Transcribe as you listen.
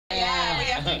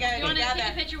You want to take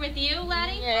a picture with you,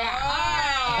 Laddie? Yeah.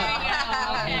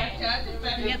 Oh,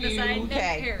 okay. Get the side.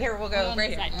 Okay, here we'll go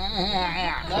right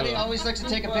here. Laddie always likes to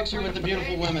take a picture with the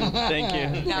beautiful women. Thank you.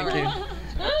 Thank you.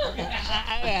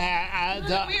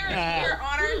 We're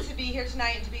honored to be here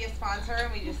tonight and to be a sponsor,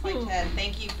 and we just like to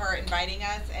thank you for inviting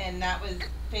us, and that was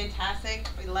fantastic.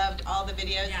 We loved all the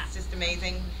videos. Yeah. It's just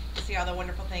amazing to see all the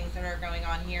wonderful things that are going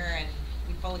on here, and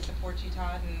we fully support you,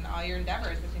 Todd, and all your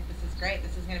endeavors. I think this is great.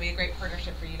 This is going to be a great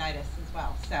partnership for Unitas as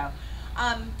well. So,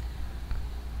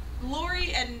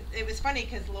 Lori, and it was funny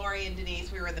because Lori and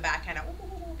Denise, we were in the back kind of,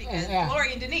 because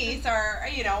Lori and Denise are,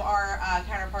 you know, our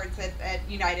counterparts at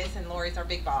Unitas, and Lori's our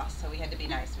big boss, so we had to be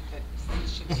nice. We could.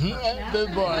 She was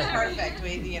Good boy. perfect.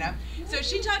 We, you know. So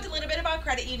she talked a little bit about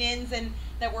credit unions and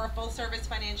that we're a full-service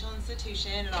financial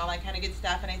institution and all that kind of good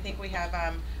stuff. And I think we have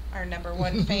our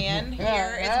 #1 fan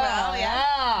here as well.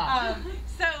 Yeah.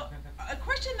 So a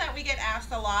question that we get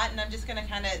asked a lot, and I'm just going to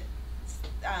kind of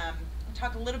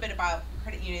talk a little bit about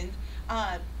credit unions.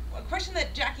 A question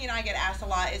that Jackie and I get asked a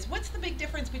lot is, what's the big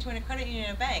difference between a credit union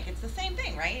and a bank? It's the same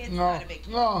thing, right? It's not a big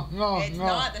difference. It's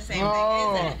not the same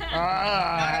thing, is it? Not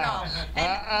at all.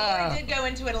 And Lori did go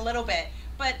into it a little bit.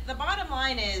 But the bottom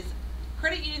line is,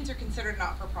 credit unions are considered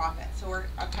not-for-profit, so we're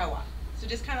a co-op. So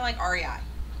just kind of like REI.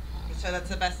 So that's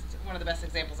one of the best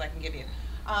examples I can give you.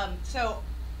 So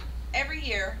every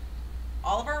year,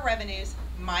 all of our revenues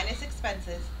minus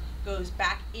expenses goes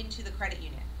back into the credit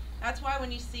union. That's why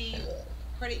when you see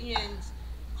credit unions'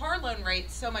 car loan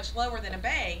rates so much lower than a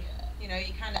bank, you know,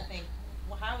 you kind of think,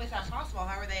 well, how is that possible?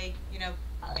 How are they, you know,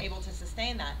 able to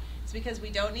sustain that? It's because we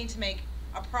don't need to make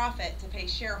a profit to pay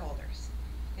shareholders,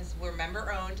 because we're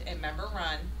member-owned and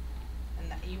member-run,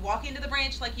 and you walk into the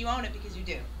branch like you own it because you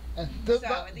do. So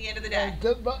at the end of the day,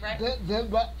 right?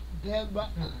 $10.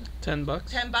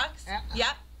 $10?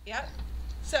 Yep.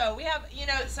 So we have, you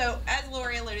know, so as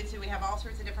Lori alluded to, we have all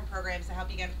sorts of different programs to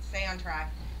help you stay on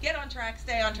track,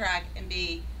 stay on track, and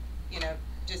be, you know,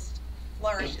 just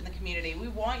flourish in the community. We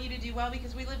want you to do well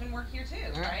because we live and work here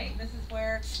too, right? This is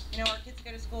where, you know, our kids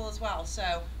go to school as well.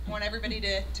 So we want everybody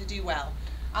to do well.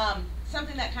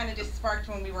 Something that kind of just sparked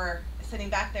when we were sitting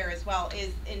back there as well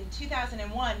is in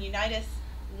 2001, Unitas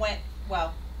went,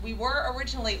 well, we were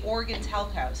originally Oregon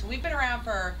Telco. So we've been around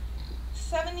for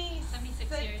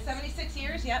 76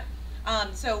 years, yep.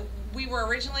 So we were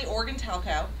originally Oregon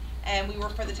Telco, and we were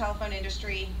for the telephone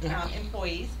industry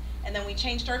employees, and then we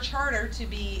changed our charter to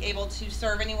be able to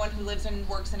serve anyone who lives and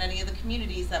works in any of the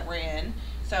communities that we're in.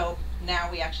 So now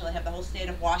we actually have the whole state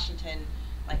of Washington,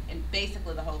 like, and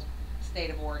basically the whole state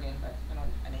of Oregon, but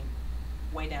I mean,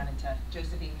 way down into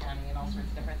Josephine County and all sorts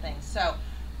of different things. So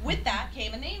with that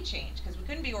came a name change, because we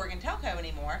couldn't be Oregon Telco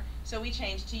anymore, so we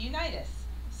changed to Unitas.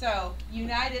 So,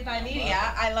 United by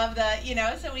Media, I love the, you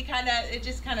know, so we kind of, it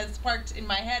just kind of sparked in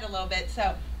my head a little bit.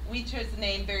 So, we chose the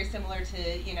name very similar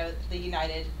to, you know, the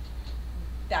United,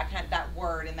 that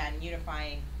word, and then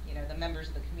unifying, you know, the members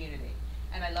of the community.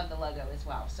 And I love the logo as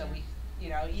well. So, we, you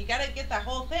know, you got to get the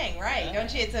whole thing right,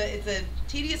 don't you? It's a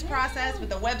tedious process with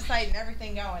the website and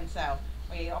everything going. So,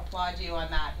 we applaud you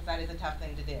on that, because that is a tough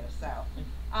thing to do. So.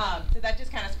 So that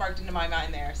just kind of sparked into my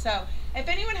mind there. So if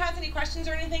anyone has any questions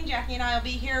or anything, Jackie and I will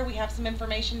be here. We have some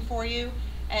information for you,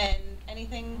 and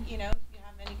anything, you know, if you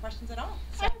have any questions at all.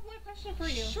 So. I have one question for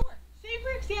you. Sure. Say,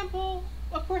 for example,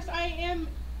 of course, I am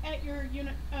at your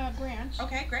branch.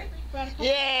 Okay, great. If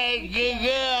you're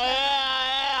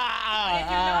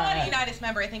not a Unitas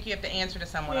member, I think you have to answer to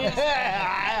someone. I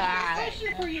have a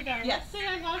question for you guys. Yes.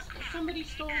 Let's say somebody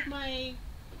stole my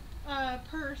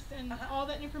purse, and all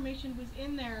that information was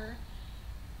in there.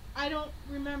 I don't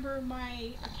remember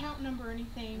my account number or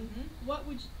anything. What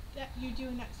would you do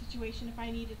in that situation if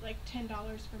I needed like $10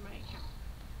 for my account?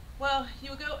 Well, you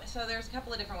would go, so there's a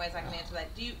couple of different ways I can answer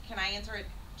that. Can I answer it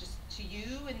just to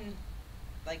you, and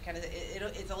like kind of,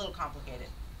 it's a little complicated.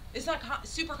 It's not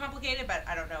super complicated, but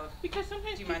I don't know if, because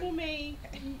sometimes people may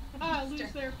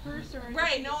lose their purse or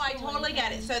right. No, I totally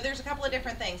get it. So there's a couple of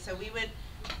different things. So we would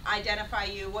identify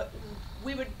you. What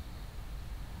we would.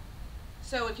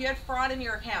 So if you had fraud in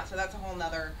your account, so that's a whole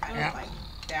nother kind of like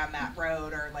down that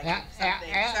road or like something.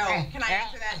 So can I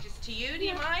answer that just to you? Do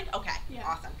you mind? Okay,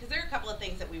 awesome. Because there are a couple of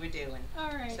things that we would do. And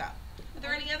all right. So, are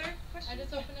there any other questions? I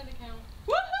just opened an account.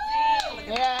 Woohoo!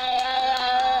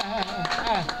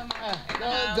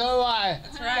 Do I?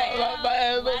 That's right.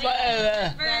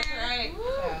 That's right.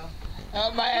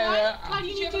 How do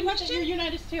you need to admit that you're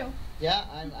Unitas too? Yeah,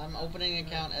 I'm opening an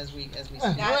account as we speak.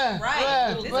 That's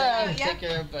right. Take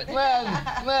care of, but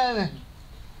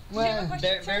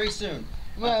very soon.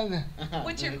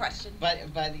 What's your question? By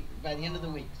the end of the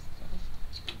week.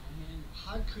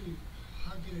 How can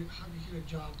get a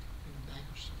job in a bank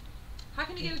or something? How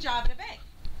can you get a job at a bank?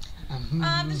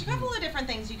 There's a couple of different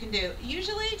things you can do.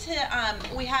 Usually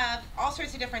we have all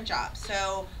sorts of different jobs.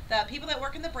 So the people that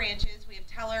work in the branches, we have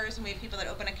tellers and we have people that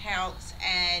open accounts,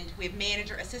 and we have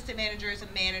assistant managers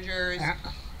and managers. I'm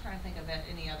trying to think of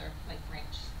any other like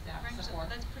branch staff support.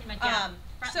 That's pretty much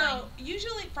so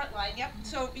usually frontline, yep.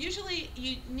 So usually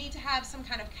you need to have some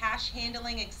kind of cash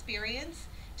handling experience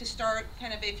to start,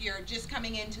 kind of if you're just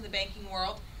coming into the banking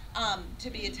world, to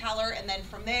be a teller, and then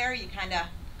from there you kind of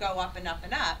go up and up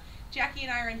and up. Jackie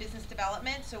and I are in business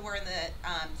development, so we're in the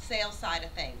sales side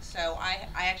of things. So I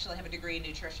actually have a degree in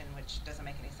nutrition, which doesn't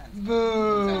make any sense.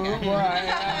 Boo! Okay.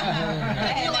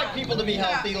 I like people to be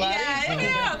healthy, laddie.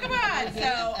 Yeah, come on.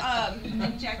 So,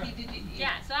 Jackie, did you?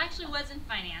 Yeah, so I actually was in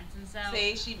finance, and so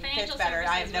see, she financial fits better.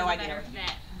 I have services no was a idea. better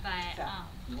fit,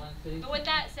 but with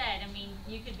that said, I mean,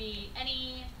 you could be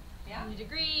any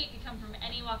degree, you could come from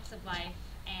any walks of life,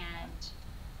 and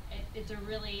it's a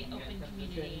really open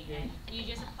community, and you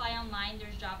just apply online.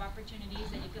 There's job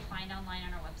opportunities that you can find online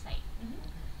on our website.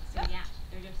 So yeah,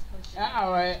 they're just posted. I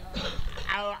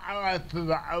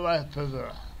like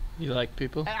people. You like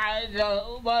people? I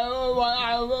don't.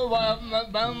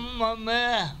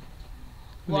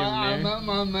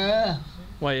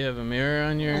 Why you have a mirror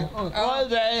on your? One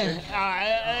day,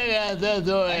 I got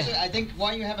do it. Actually, I think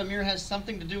why you have a mirror has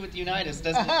something to do with Unitas,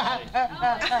 doesn't it?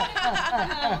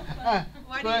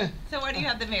 So why do you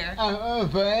have the mirror?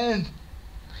 Friend.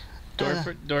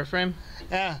 Door frame?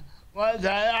 Yeah. One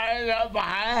day I got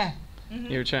behind.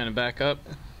 You were trying to back up?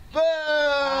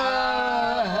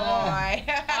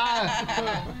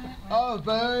 Oh,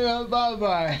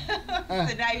 bye-bye.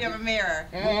 So now you have a mirror.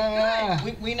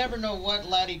 We never know what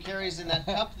laddie carries in that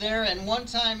cup there, and one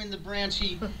time in the branch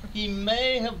he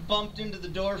may have bumped into the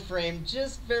door frame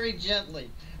just very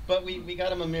gently. But we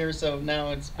got him a mirror, so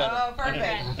now it's better. Oh,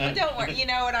 perfect. But don't worry. You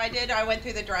know what I did? I went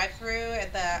through the drive-thru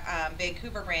at the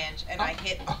Vancouver branch, and I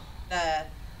hit a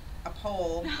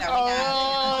pole that we had.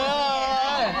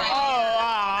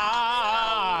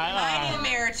 I need a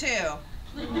mirror too.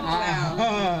 So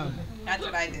that's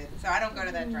what I did. So I don't go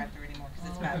to that drive-thru anymore because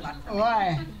it's bad luck for me.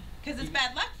 Why? Because it's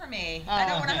bad luck for me. I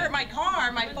don't want to hurt my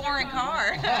car, my foreign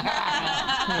car.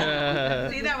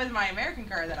 See, that was my American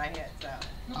car that I hit. So.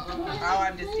 Oh,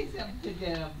 I'm just teasing.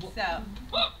 So.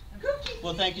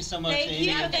 Well, thank you so much, Thank Amy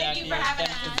you. and Thank you Jackie. for having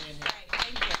Thanks us. being here.